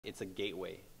It's a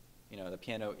gateway. You know, the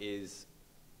piano is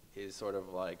sort of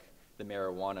like the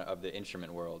marijuana of the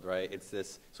instrument world, right? It's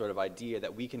this sort of idea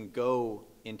that we can go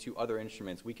into other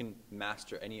instruments, we can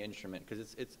master any instrument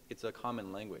because it's a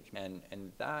common language. And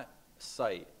that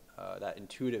sight, that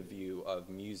intuitive view of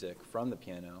music from the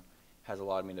piano has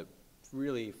allowed me to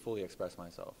really fully express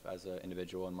myself as an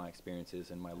individual and my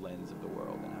experiences and my lens of the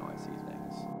world and how I see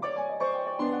things.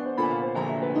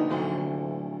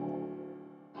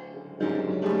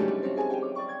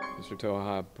 Mr.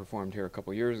 Toha performed here a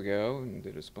couple years ago and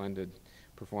did a splendid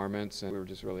performance, and we were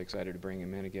just really excited to bring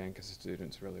him in again because the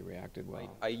students really reacted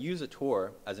well. I use a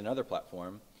tour as another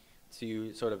platform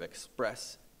to sort of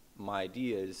express my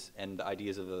ideas and the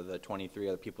ideas of the 23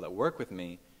 other people that work with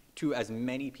me to as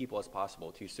many people as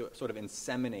possible, to sort of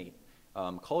inseminate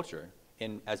culture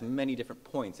in as many different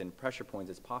points and pressure points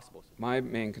as possible. My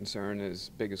main concern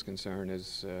biggest concern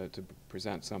is to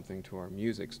present something to our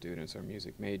music students, our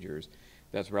music majors,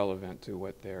 that's relevant to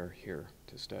what they're here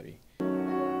to study. I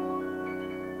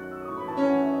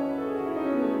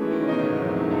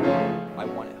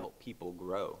want to help people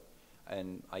grow,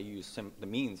 and I use the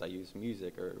means. I use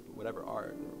music or whatever,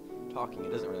 art, or talking.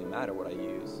 It doesn't really matter what I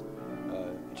use.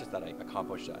 It's just that I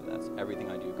accomplish that, and that's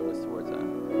everything I do goes towards that.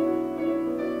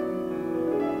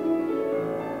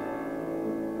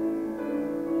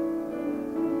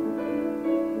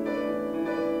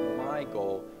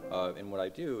 In what I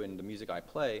do and the music I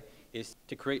play is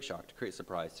to create shock, to create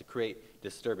surprise, to create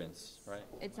disturbance, right?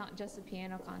 It's not just a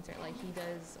piano concert, like he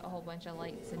does a whole bunch of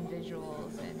lights and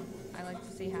visuals, and I like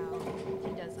to see how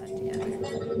he does that together.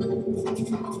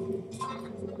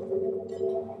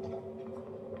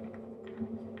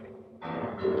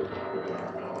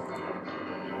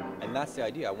 And that's the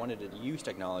idea. I wanted to use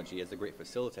technology as a great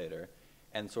facilitator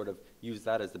and sort of use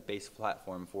that as the base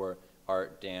platform for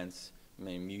art, dance,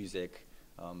 music,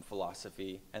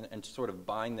 philosophy, and to sort of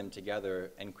bind them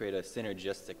together and create a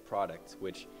synergistic product,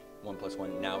 which 1 +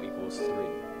 1 now equals 3.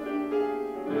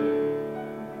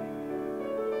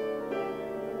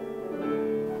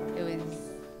 It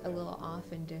was a little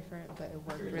off and different, but it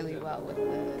worked really well with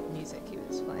the music he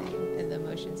was playing and the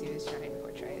emotions he was trying to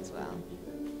portray as well.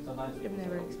 I've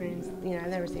never experienced, I've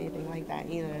never seen anything like that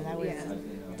either. That was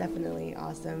definitely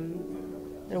awesome.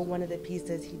 One of the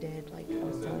pieces he did, like I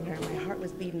was telling her, my heart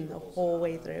was beating the whole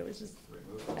way through. It was just,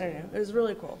 I don't know, it was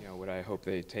really cool. What I hope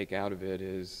they take out of it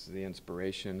is the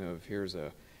inspiration of here's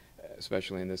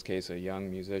especially in this case, a young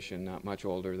musician, not much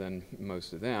older than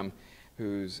most of them,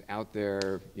 who's out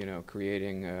there,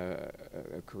 creating a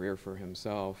career for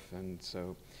himself, and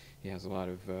so he has a lot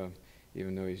of,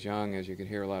 even though he's young, as you can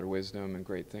hear, a lot of wisdom and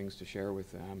great things to share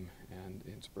with them and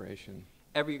inspiration.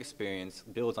 Every experience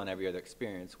builds on every other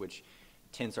experience, which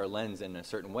tints our lens in a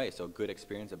certain way. So a good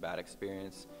experience, a bad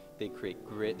experience, they create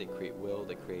grit, they create will,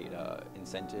 they create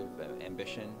incentive,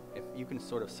 ambition. If you can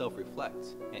sort of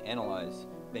self-reflect and analyze,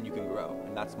 then you can grow.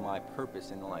 And that's my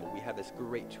purpose in life. We have this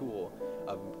great tool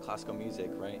of classical music,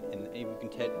 right? And we can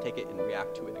take it and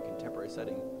react to it in a contemporary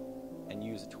setting and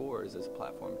use tours as a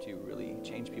platform to really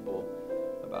change people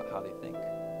about how they think.